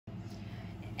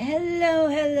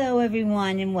Hello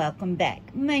everyone, and welcome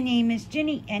back. My name is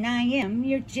Ginny, and I am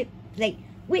your chip plate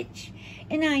witch.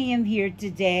 And I am here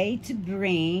today to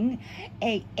bring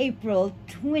a April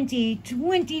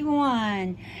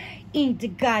 2021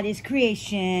 Inked Goddess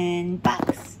Creation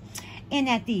box. And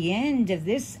at the end of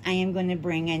this, I am going to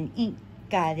bring an Inked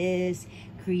Goddess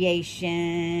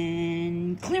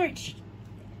Creation clearance.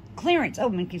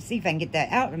 Oh, I can see if I can get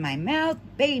that out of my mouth,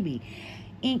 baby.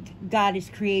 Inked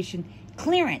Goddess Creation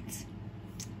clearance.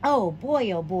 Oh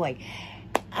boy.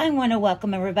 I want to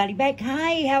welcome everybody back.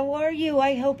 Hi, how are you?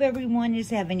 I hope everyone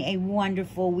is having a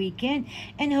wonderful weekend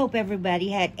and hope everybody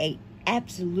had a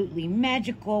absolutely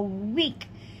magical week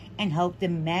and hope the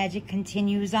magic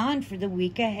continues on for the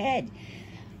week ahead.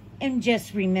 And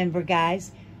just remember,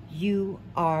 guys, you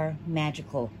are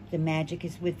magical. The magic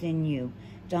is within you.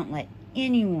 Don't let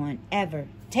anyone ever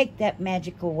take that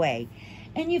magic away.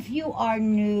 And if you are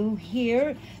new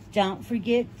here, don't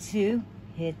forget to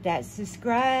hit that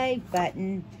subscribe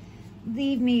button.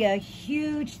 Leave me a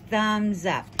huge thumbs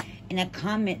up and a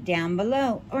comment down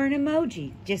below or an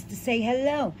emoji just to say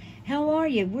hello. How are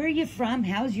you? Where are you from?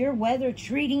 How's your weather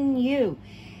treating you?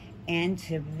 And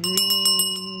to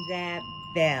ring that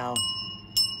bell.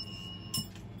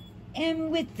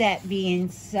 And with that being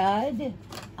said,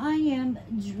 I am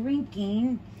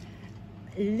drinking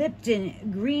Lipton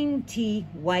green tea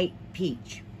white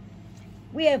peach.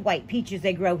 We have white peaches.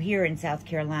 They grow here in South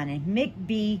Carolina.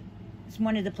 McBee is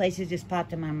one of the places just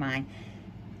popped in my mind.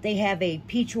 They have a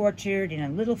peach orchard and a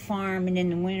little farm, and in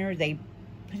the winter they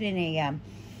put in a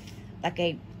like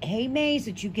a hay maze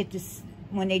that you get to,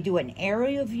 when they do an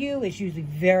aerial view, it's usually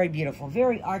very beautiful,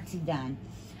 very artsy done.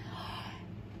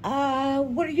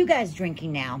 What are you guys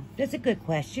drinking now? That's a good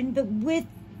question. But with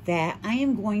that, I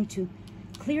am going to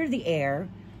clear the air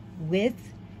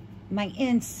with my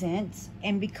incense,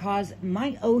 and because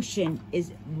my ocean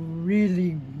is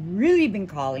really been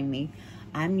calling me,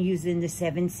 I'm using the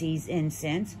 7 Seas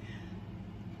incense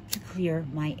to clear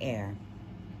my air.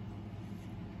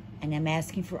 And I'm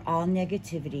asking for all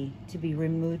negativity to be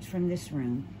removed from this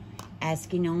room,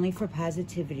 asking only for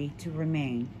positivity to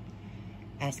remain,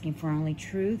 asking for only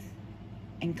truth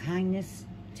and kindness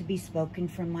to be spoken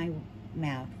from my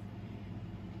mouth.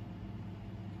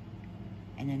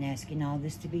 And then asking all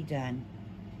this to be done,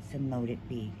 so mote it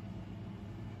be.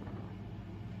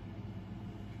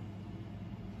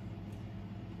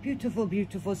 Beautiful,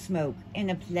 beautiful smoke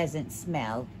and a pleasant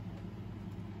smell.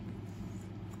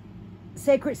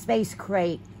 Sacred Space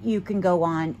Crate, you can go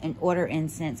on and order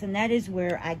incense, and that is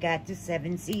where I got the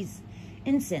 7 Seas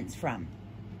incense from.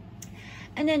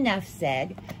 And enough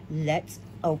said, let's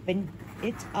open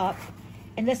it up.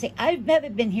 And let's see, I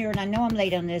haven't been here, and I know I'm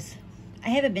late on this. I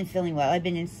haven't been feeling well. I've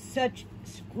been in such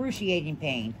excruciating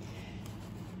pain.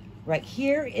 Right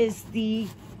here is the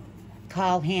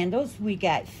call handles. We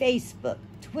got Facebook,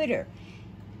 Twitter,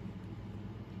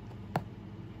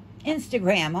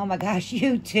 Instagram, oh my gosh,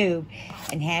 YouTube,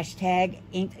 and hashtag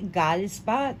Inked Goddess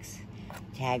Box.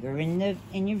 Tag her in your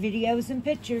videos and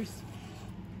pictures.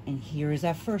 And here is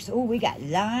our first, oh, we got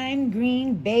lime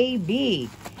green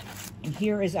baby. And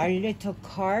here is our little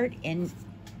card, and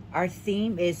our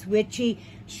theme is Witchy.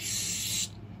 Shh.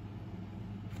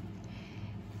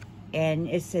 And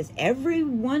it says, every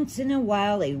once in a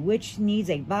while, a witch needs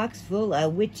a box full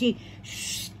of witchy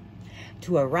shh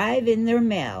to arrive in their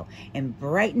mail and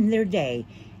brighten their day.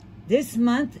 This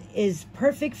month is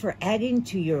perfect for adding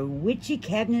to your witchy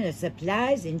cabinet of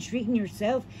supplies and treating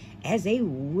yourself as a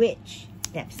witch.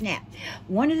 Snap, snap.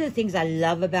 One of the things I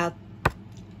love about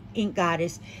Inked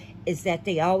Goddess is that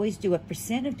they always do a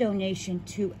 % of donation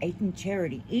to a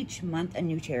charity. Each month, a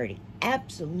new charity.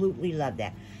 Absolutely love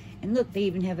that. And look, they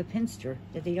even have a pinster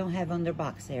that they don't have on their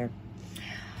box there.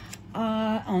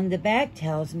 On the back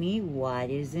tells me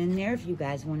what is in there, if you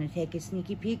guys want to take a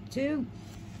sneaky peek too.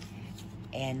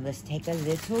 And let's take a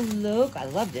little look. I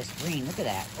love this green. Look at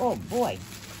that. Oh, boy.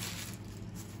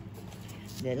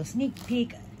 Little sneak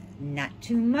peek. Not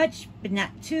too much, but not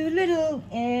too little.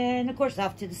 And, of course,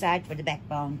 off to the side for the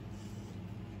backbone.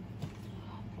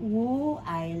 Oh,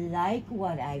 I like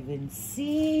what I've been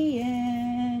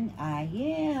seeing. I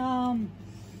am.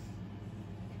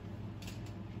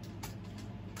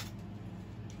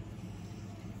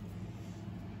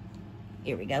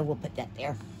 Here we go. We'll put that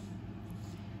there.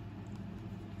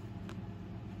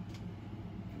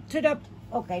 Ta-da.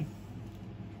 Okay.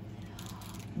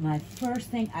 My first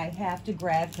thing I have to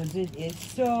grab, because it is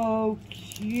so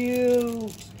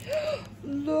cute.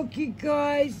 Look, you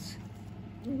guys.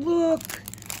 Look.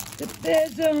 The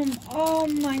besom. Oh,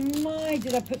 my.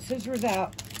 Did I put scissors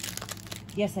out?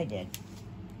 Yes, I did.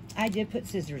 I did put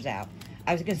scissors out.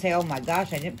 I was going to say, oh my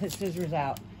gosh, I didn't put scissors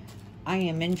out. I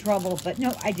am in trouble, but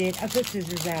no, I did. I put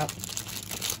scissors out.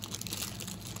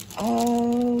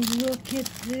 Oh, look at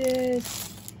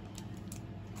this.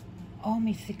 Oh, let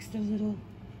me fix the little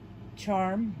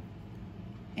charm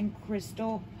and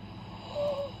crystal.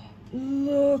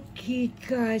 Looky,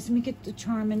 guys. Let me get the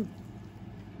charm and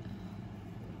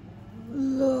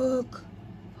look.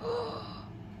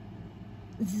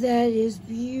 That is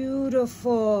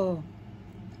beautiful.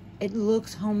 It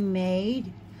looks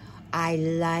homemade. I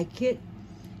like it.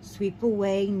 Sweep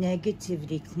away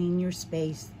negativity. Clean your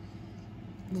space.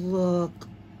 Look.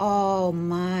 Oh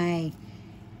my.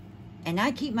 And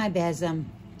I keep my besom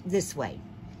this way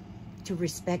to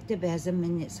respect the besom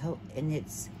in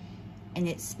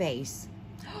its space.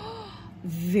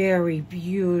 Very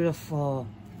beautiful.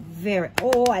 Very.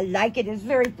 Oh, I like it. It's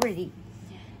very pretty.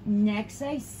 Next,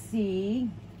 I see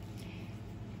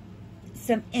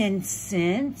some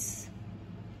incense.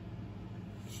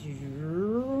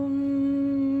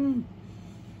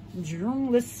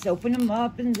 Let's open them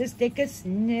up and just take a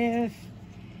sniff.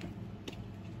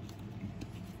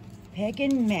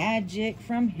 Pagan Magic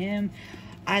from him.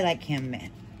 I like him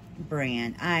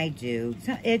brand. I do.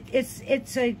 So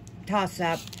it's a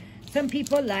toss-up. Some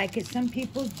people like it. Some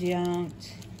people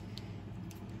don't.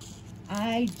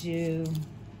 I do.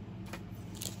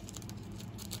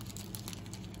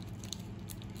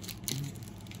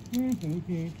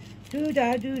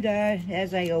 Do-da, do-da,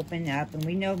 as I open up. And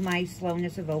we know my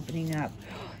slowness of opening up.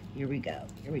 Here we go.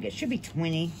 Here we go. Should be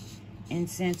 20.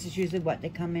 Incense is usually what they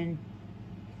come in.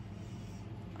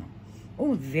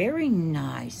 Oh, very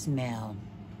nice smell.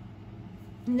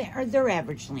 They're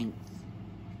average length.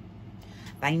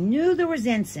 If I knew there was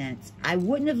incense, I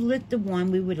wouldn't have lit the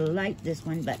one. We would have liked this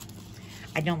one, but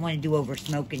I don't want to do over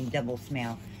smoke and double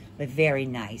smell. But very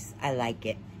nice. I like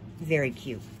it. Very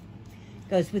cute.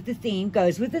 Goes with the theme.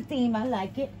 Goes with the theme. I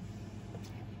like it.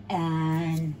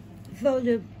 And for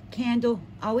the candle,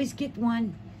 always get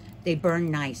one. They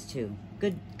burn nice too.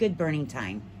 Good burning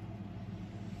time.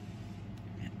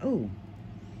 Oh.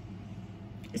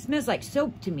 It smells like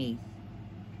soap to me.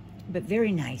 But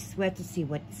very nice. We'll have to see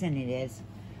what scent it is.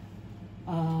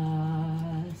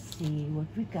 Let's see what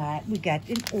we got. We got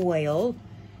an oil.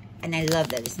 And I love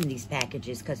that it's in these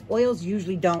packages because oils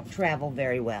usually don't travel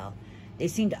very well. They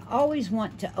seem to always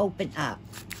want to open up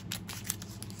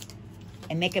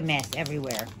and make a mess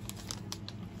everywhere.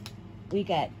 We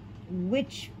got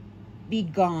Witch Be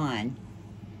Gone.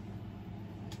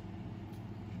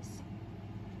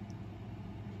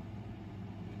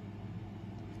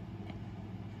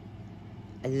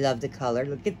 I love the color.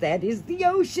 Look at that. It's the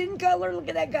ocean color. Look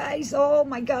at that, guys. Oh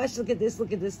my gosh. Look at this.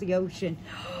 Look at this. The ocean.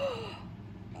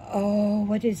 Oh,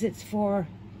 what is it for?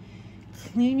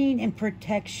 Cleaning and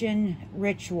protection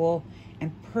ritual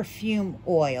and perfume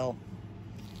oil.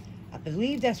 I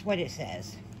believe that's what it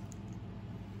says.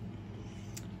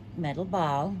 Metal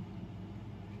ball.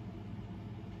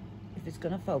 If it's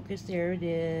going to focus, there it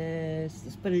is.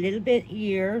 Let's put a little bit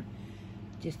here.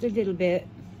 Just a little bit.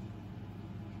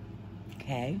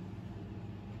 Okay.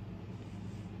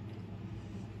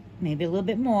 Maybe a little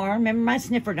bit more. Remember, my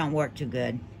sniffer don't work too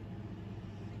good.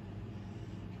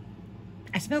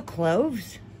 I smell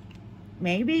cloves.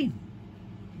 Maybe.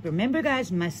 Remember,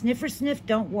 guys, my sniffer sniff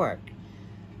don't work.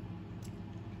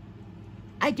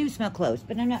 I do smell cloves,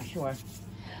 but I'm not sure.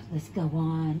 Let's go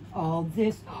on. Oh,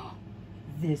 this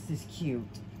is cute.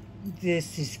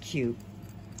 This is cute.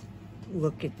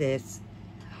 Look at this.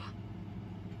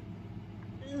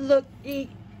 Look, it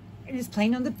is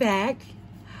plain on the back.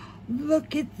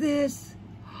 Look at this.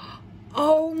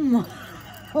 Oh my.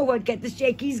 Oh, I get the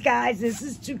shakies, guys. This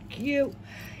is too cute.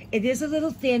 It is a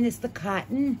little thin. It's the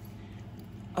cotton.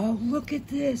 Oh, look at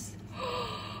this.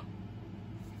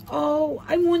 Oh,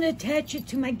 I want to attach it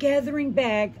to my gathering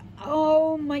bag.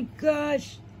 Oh my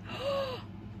gosh.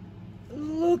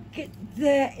 Look at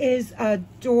that. Is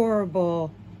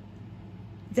adorable.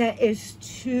 That is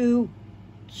too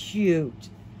cute.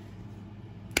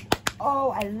 Oh,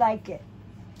 I like it.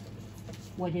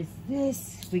 What is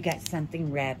this? We got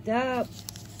something wrapped up.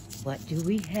 What do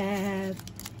we have?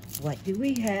 What do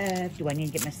we have? Do I need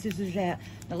to get my scissors out?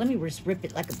 Now let me just rip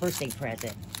it like a birthday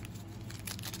present.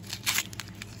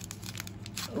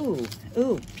 Ooh,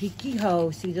 ooh, peeky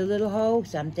hoe. See the little hoe?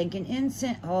 So I'm thinking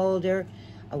incense holder.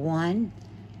 A 1,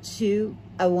 2,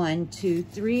 a 1, 2,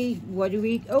 3. What do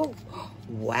we? Oh,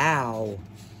 wow.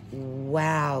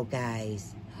 Wow,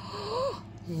 guys.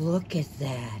 Look at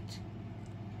that.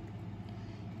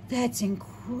 That's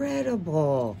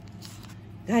incredible.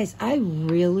 Guys, I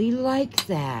really like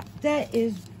that. That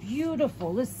is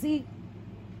beautiful. Let's see.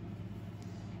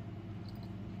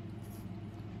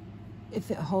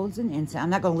 if it holds an incense. I'm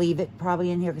not going to leave it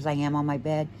probably in here because I am on my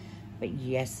bed. But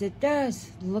yes, it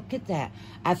does. Look at that.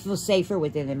 I feel safer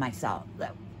with it in my salt,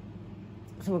 though.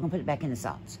 So we're going to put it back in the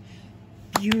salts.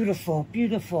 Beautiful,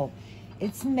 beautiful.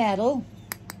 It's metal.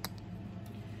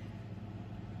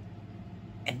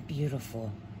 And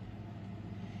beautiful.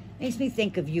 Makes me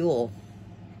think of Yule.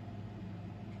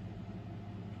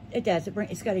 It does.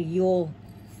 It's got a Yule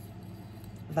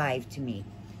vibe to me.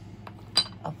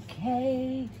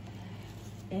 Okay.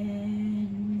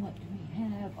 And what do we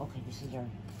have? Okay, this is our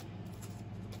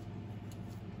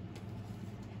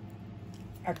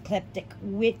Eclectic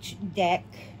Witch deck.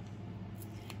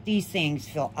 These things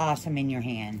feel awesome in your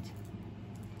hand.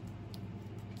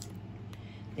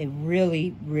 They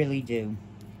really, really do.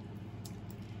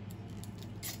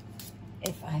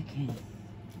 If I can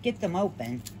get them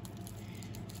open,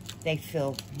 they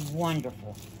feel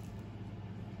wonderful.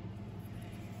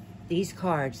 These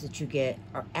cards that you get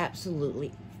are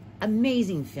absolutely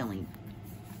amazing feeling.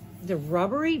 They're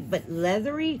rubbery but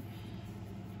leathery.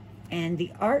 And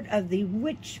the art of the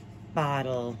witch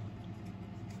bottle.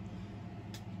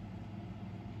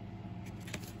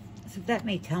 So that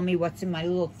may tell me what's in my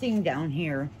little thing down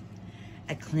here.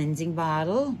 A cleansing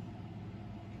bottle.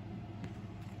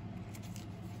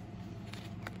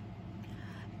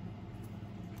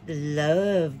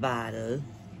 Love bottle.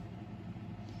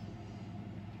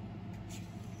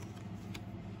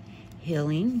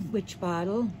 Healing witch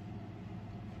bottle.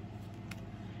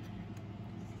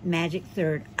 Magic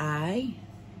third eye.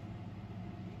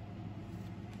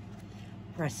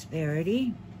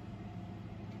 Prosperity.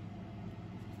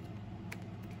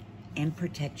 And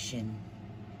protection.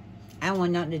 I don't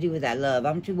want nothing to do with that love.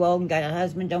 I'm too old and got a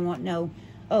husband. Don't want no,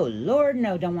 oh Lord,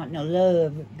 no, don't want no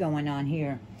love going on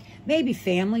here. Maybe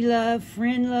family love,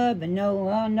 friend love, but no,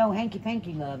 oh no,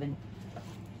 hanky-panky loving.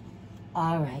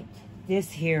 All right,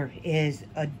 this here is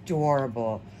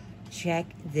adorable. Check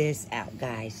this out,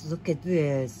 guys. Look at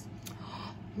this.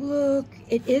 Look,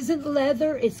 it isn't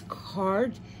leather, it's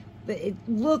card, but it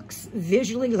looks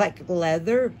visually like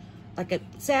leather, like a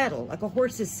saddle, like a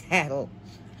horse's saddle.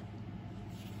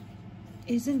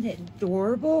 Isn't it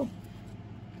adorable?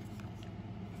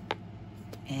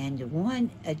 And a 1,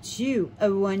 a 2,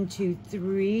 a 1, 2,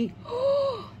 3.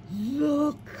 Oh,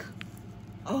 look.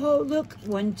 Oh, look.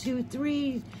 1, 2,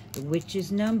 3. The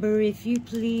witch's number, if you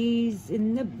please,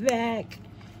 in the back.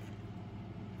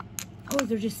 Oh,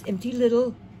 they're just empty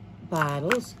little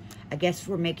bottles. I guess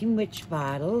we're making witch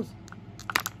bottles.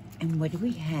 And what do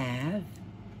we have?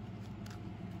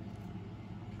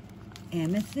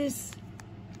 Amethyst.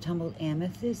 Tumbled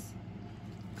amethyst.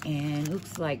 And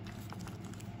looks like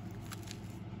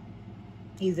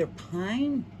either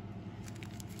pine.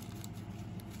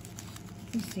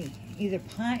 Let's see. Either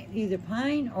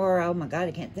pine or, oh my God,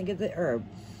 I can't think of the herb.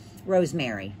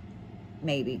 Rosemary,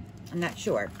 maybe. I'm not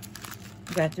sure.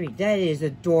 Got 3. That is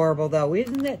adorable, though,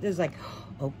 isn't it? There's like,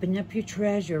 open up your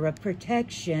treasure of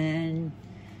protection.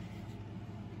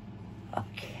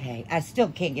 Okay. I still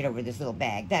can't get over this little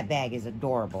bag. That bag is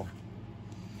adorable.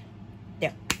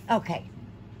 There. Okay.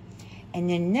 And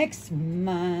then next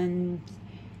month,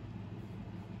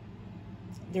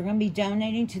 they're going to be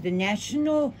donating to the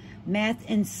National Math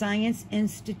and Science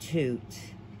Institute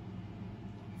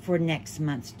for next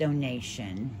month's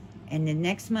donation. And the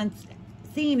next month's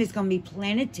theme is going to be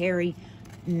planetary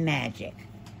magic.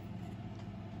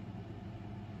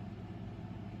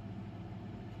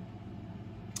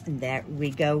 And there we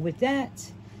go with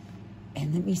that.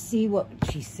 And let me see what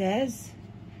she says.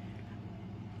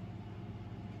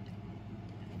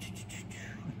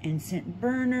 Incense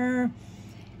burner.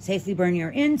 Safely burn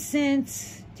your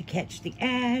incense to catch the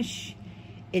ash.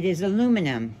 It is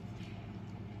aluminum.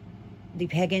 The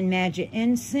Pagan Magic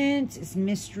Incense is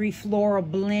mystery floral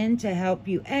blend to help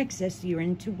you access your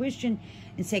intuition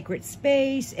in sacred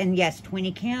space. And yes,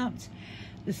 20 counts.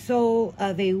 The soul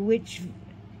of a witch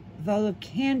votive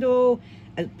candle,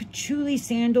 a patchouli,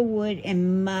 sandalwood,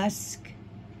 and musk,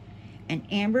 and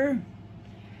amber.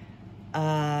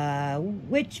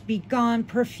 Witch Begone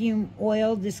perfume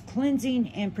oil. This cleansing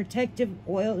and protective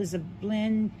oil is a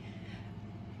blend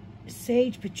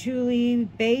sage, patchouli,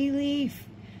 bay leaf.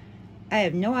 I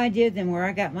have no idea then where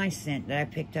I got my scent that I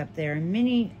picked up there. And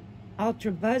mini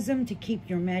ultra bosom to keep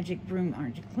your magic broom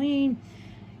orange clean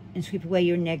and sweep away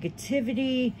your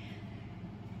negativity.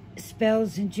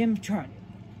 Spells and gem charm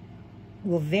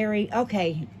will vary.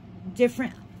 Okay,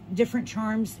 different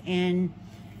charms and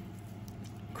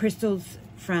crystals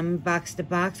from box to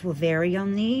box will vary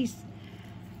on these.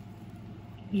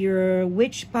 Your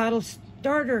witch bottle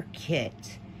starter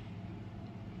kit.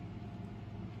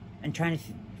 I'm trying to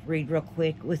read real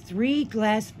quick. With 3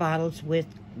 glass bottles with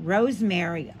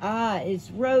rosemary. Ah,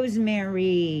 it's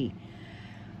rosemary.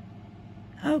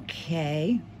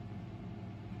 Okay.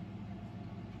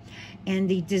 And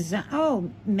the design, oh,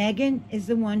 Megan is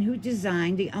the one who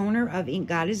designed, the owner of Ink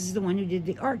Goddess is the one who did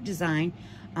the art design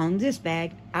on this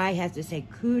bag. I have to say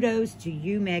kudos to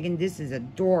you, Megan. This is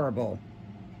adorable.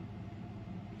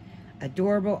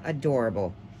 Adorable,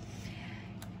 adorable.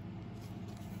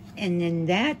 And then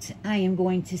that, I am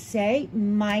going to say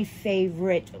my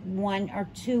favorite 1 or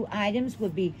 2 items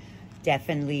would be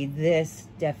definitely this.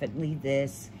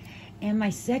 And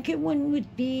my second one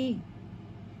would be,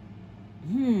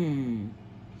 I'm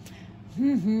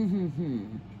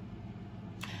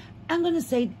going to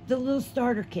say the little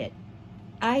starter kit.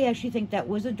 I actually think that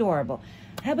was adorable.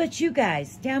 How about you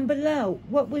guys down below?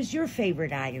 What was your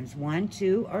favorite items? 1,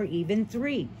 2, or even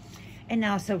 3? And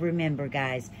also remember,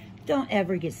 guys, don't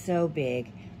ever get so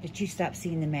big that you stop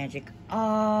seeing the magic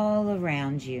all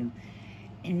around you.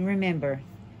 And remember,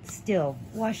 still,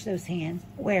 wash those hands,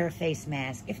 wear a face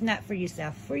mask. If not for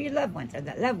yourself, for your loved ones, or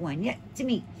that loved one yet to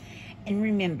meet. And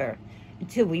remember,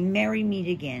 until we merry meet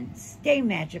again, stay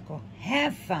magical,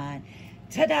 have fun.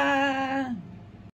 Ta-da!